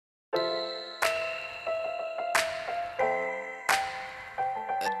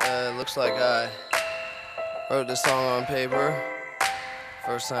Looks like I wrote this song on paper.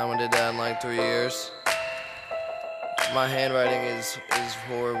 First time I did that in like 3 years. My handwriting is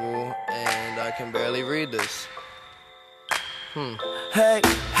horrible and I can barely read this. Hey,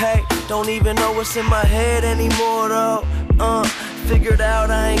 don't even know what's in my head anymore though. Figured out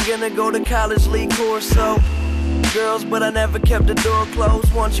I ain't gonna go to college league course, so girls, but I never kept the door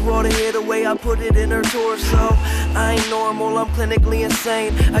closed. Want you all to hear the way I put it in her torso. I ain't normal, I'm clinically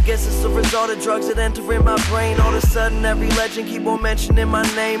insane. I guess it's the result of drugs that enter in my brain. All of a sudden every legend keep on mentioning my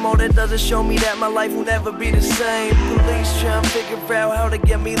name. All that does is show me that my life will never be the same. Police trying to figure out how to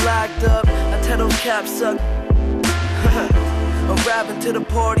get me locked up. I tell those cops suck. Arriving to the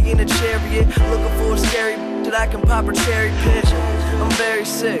party in a chariot, looking for a scary that I can pop a cherry pitch. I'm very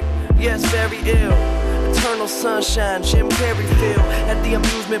sick, yes, very ill. Eternal sunshine, Jim Carrey feel. At the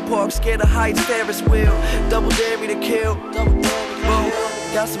amusement park, scared of heights, Ferris wheel. Double dare me to kill.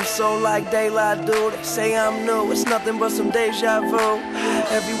 Whoa. Got some soul like daylight, dude. They say I'm new, it's nothing but some deja vu.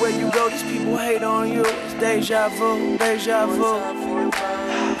 Everywhere you go, these people hate on you. It's deja vu, deja vu.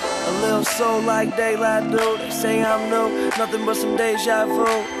 A little soul like daylight, dude. They say I'm new, nothing but some deja vu.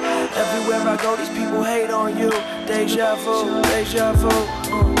 Everywhere I go, these people hate on you. Deja vu, deja vu.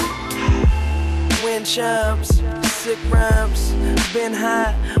 Wind chimes, sick rhymes. Been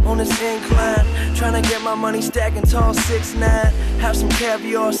high on this incline, trying to get my money stacking tall 6'9". Have some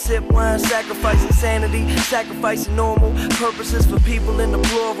caviar, sip wine, sacrificing sanity, sacrificing normal purposes for people in the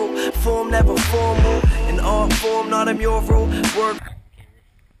plural. Form never formal, in art form, not a mural. Work.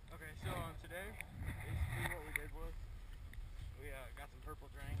 Okay, so today, basically what we did was, we got some purple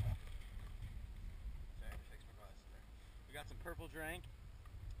drink. Sorry, I fixed my glasses there. We got some purple drink.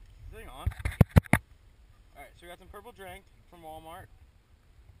 Is the thing on? Alright, so we got some purple drink from Walmart.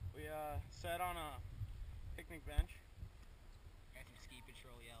 We sat on a picnic bench. Got some ski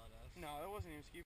patrol yell at us. No, that wasn't even ski